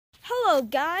Hello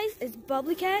guys, it's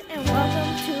Bubbly Cat and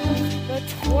welcome to the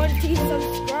 20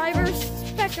 subscribers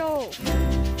special.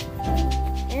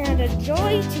 And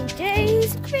enjoy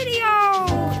today's video.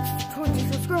 It's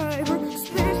 20 subscribers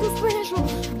special.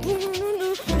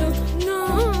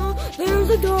 No, there's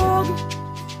a dog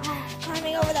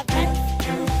climbing over the fence.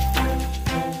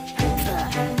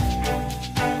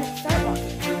 Start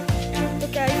walking.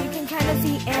 Look guys, you can kind of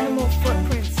see animal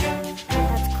footprints.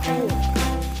 That's cool.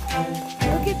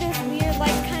 Look at this weird,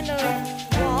 like, kind of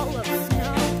wall of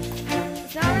snow.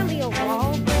 It's not really a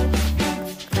wall, but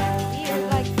it's weird,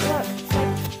 like, look.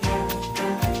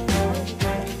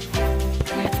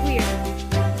 It's weird.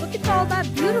 Look at all that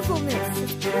beautifulness.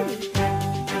 It's pretty.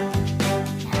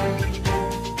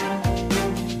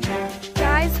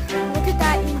 Guys, look at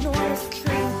that enormous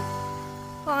tree.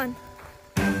 Hold on.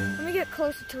 Let me get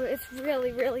closer to it. It's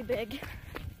really, really big.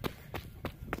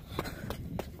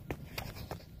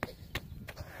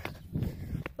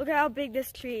 Look at how big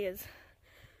this tree is.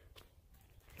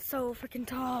 So freaking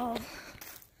tall.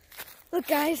 Look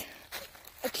guys,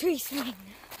 a tree swing.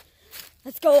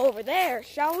 Let's go over there,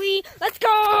 shall we? Let's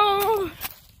go!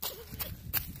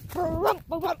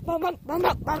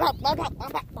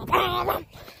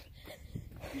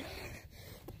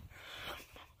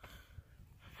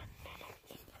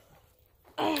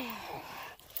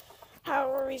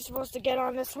 How are we supposed to get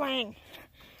on the swing?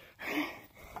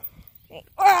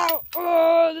 Wow!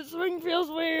 Oh, the swing feels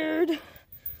weird.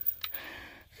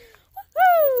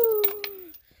 Woohoo!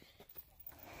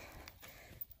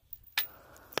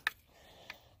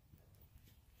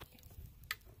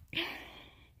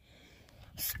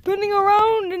 Spinning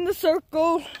around in the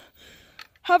circle,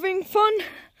 having fun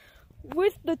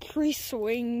with the tree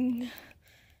swing.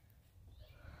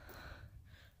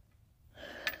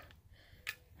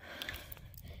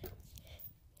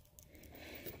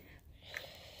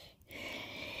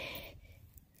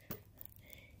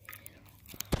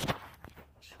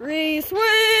 Tree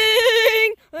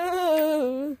swing!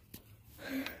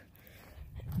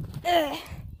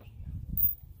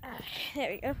 There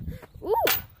we go. Ooh!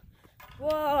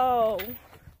 Whoa!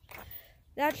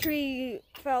 That tree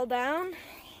fell down.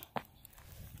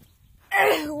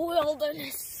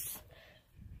 Wilderness!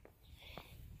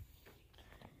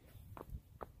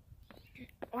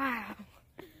 Wow!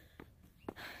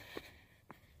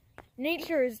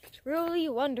 Nature is truly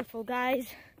wonderful, guys.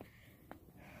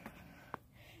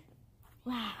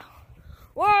 Wow.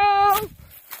 Whoa!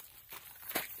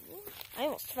 I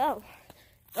almost fell.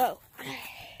 Whoa.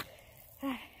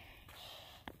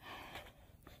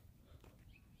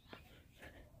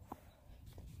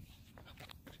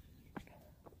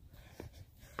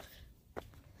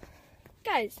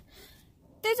 Guys,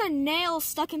 there's a nail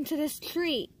stuck into this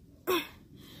tree. Why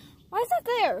is that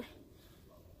there?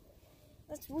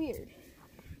 That's weird.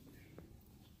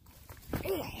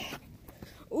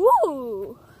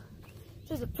 Ooh!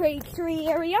 This is a pretty tree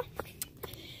area.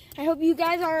 I hope you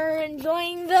guys are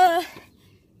enjoying the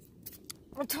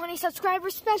 20 subscriber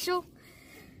special.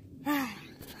 I'm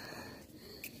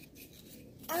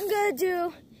gonna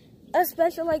do a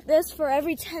special like this for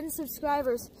every 10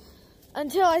 subscribers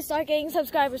until I start getting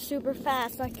subscribers super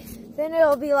fast. Like, then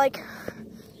it'll be like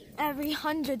every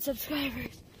 100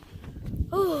 subscribers.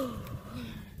 Ooh.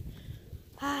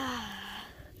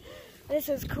 This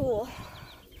is cool.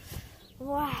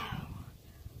 Wow.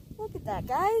 Look at that,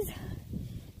 guys.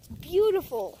 It's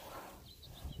beautiful.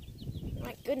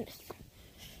 My goodness.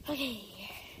 Okay.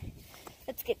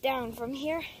 Let's get down from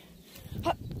here.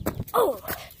 Oh.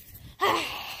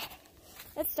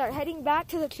 Let's start heading back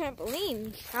to the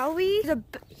trampoline, shall we?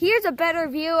 Here's a better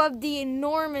view of the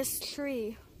enormous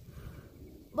tree.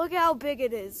 Look how big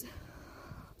it is.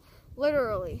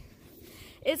 Literally.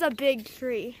 It's a big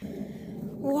tree.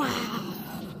 Wow.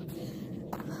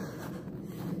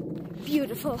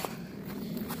 Beautiful.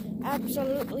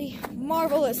 Absolutely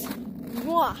marvelous.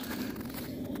 Mwah.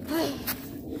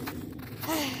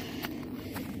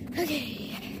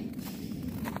 Okay.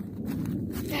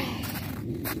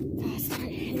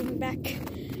 Start heading back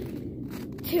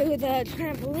to the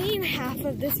trampoline half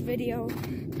of this video.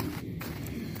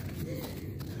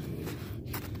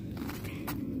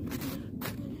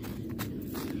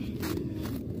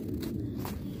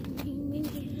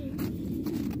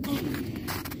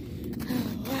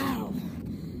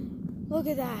 Look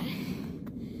at that.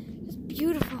 It's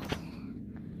beautiful.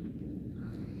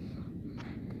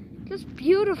 Just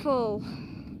beautiful.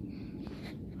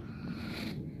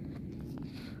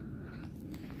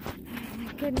 Oh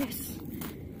my goodness.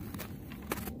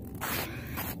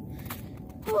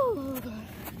 Ooh.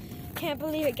 Can't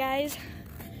believe it, guys.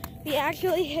 We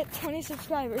actually hit 20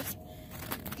 subscribers.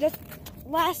 Just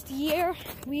last year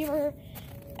we were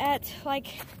at like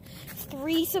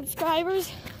 3 subscribers.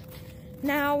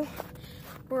 Now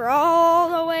we're all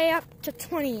the way up to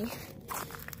 20.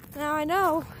 Now I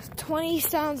know 20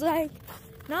 sounds like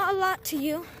not a lot to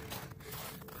you,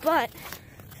 but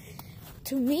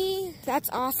to me that's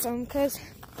awesome, because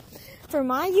for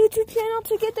my YouTube channel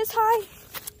to get this high,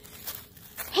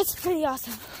 that's pretty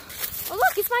awesome. Oh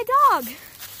look, it's my dog.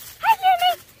 Hi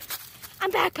Lily.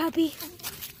 I'm back, puppy.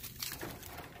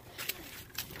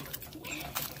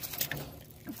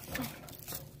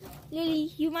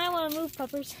 Lily, you might want to move,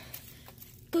 puppers.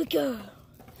 Good girl.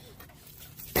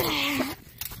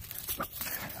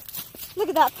 Look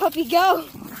at that puppy go.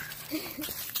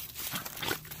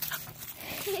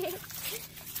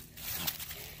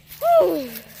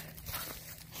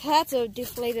 That's a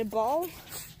deflated ball.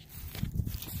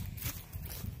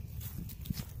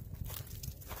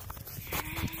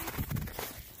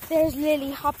 There's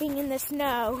Lily hopping in the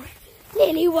snow.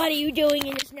 Lily, what are you doing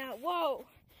in the snow? Whoa.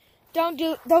 Don't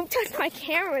touch my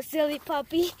camera, silly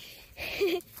puppy.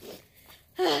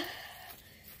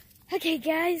 Okay,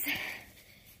 guys.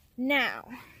 Now,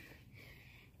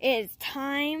 it's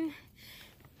time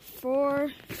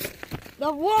for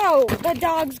the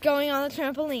dog's going on the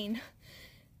trampoline.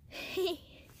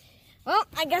 Well,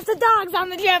 I guess the dog's on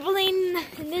the trampoline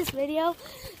in this video.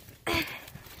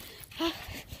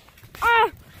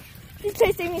 Ah! She's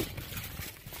chasing me.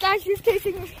 Guys, she's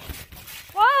chasing me.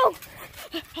 Whoa!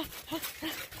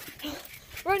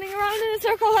 Running around in a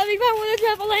circle, having fun with a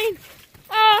trampoline.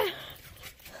 Ah!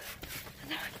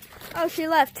 Oh, she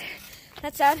left.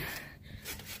 That's sad.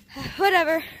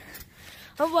 Whatever.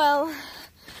 Oh well.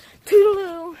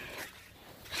 Toodaloo.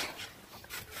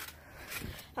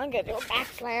 I'm gonna do a back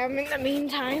slam in the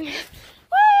meantime.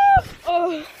 Woo!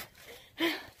 Oh.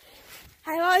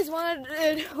 I always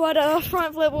wondered what a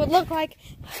front flip would look like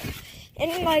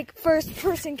in like first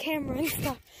person camera and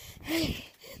stuff.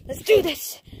 Let's do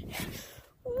this.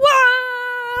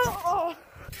 Whoa!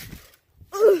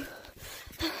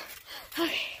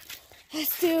 Okay,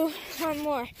 let's do one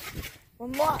more.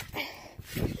 One more.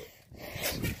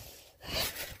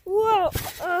 Whoa!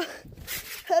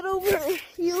 Head over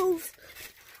heels.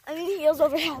 I mean heels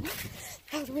over head.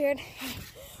 That was weird.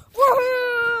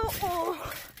 Whoa! Oh.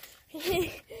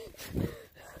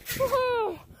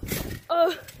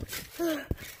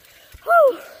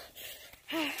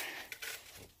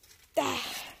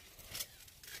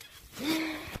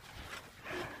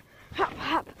 Hop,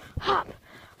 hop, hop,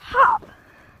 hop.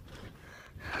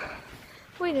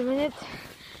 Wait a minute.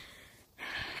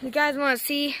 You guys want to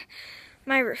see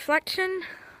my reflection?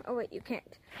 Oh wait, you can't.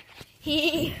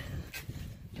 Whee!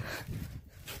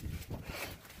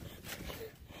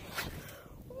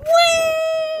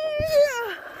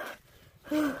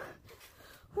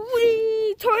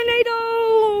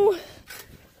 Tornado!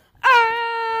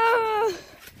 Ah!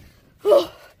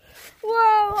 Oh.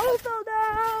 Whoa! I fell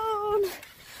down!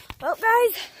 Well,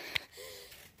 guys,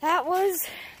 that was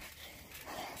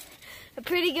a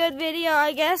pretty good video,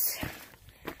 I guess.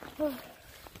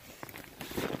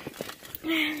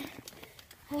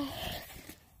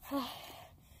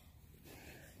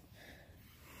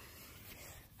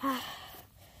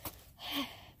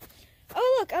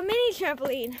 Oh, look, a mini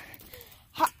trampoline.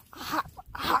 Hop, hop,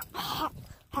 hop, hop,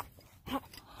 hop, hop.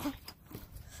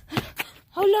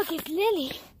 Oh, look, it's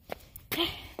Lily.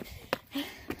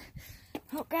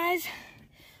 Oh, guys.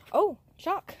 Oh,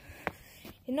 chalk.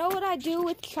 You know what I do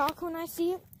with chalk when I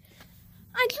see it?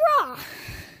 I draw.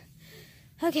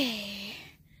 Okay.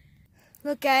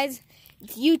 Look, guys,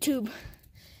 it's YouTube.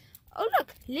 Oh,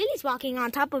 look, Lily's walking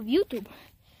on top of YouTube.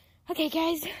 Okay,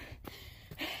 guys.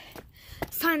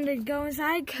 It's time to go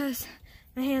inside because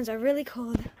my hands are really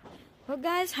cold. Well,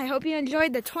 guys, I hope you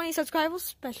enjoyed the 20 subscribers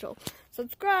special.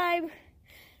 Subscribe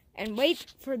and wait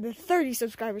for the 30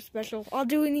 subscriber special. I'll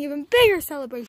do an even bigger celebration.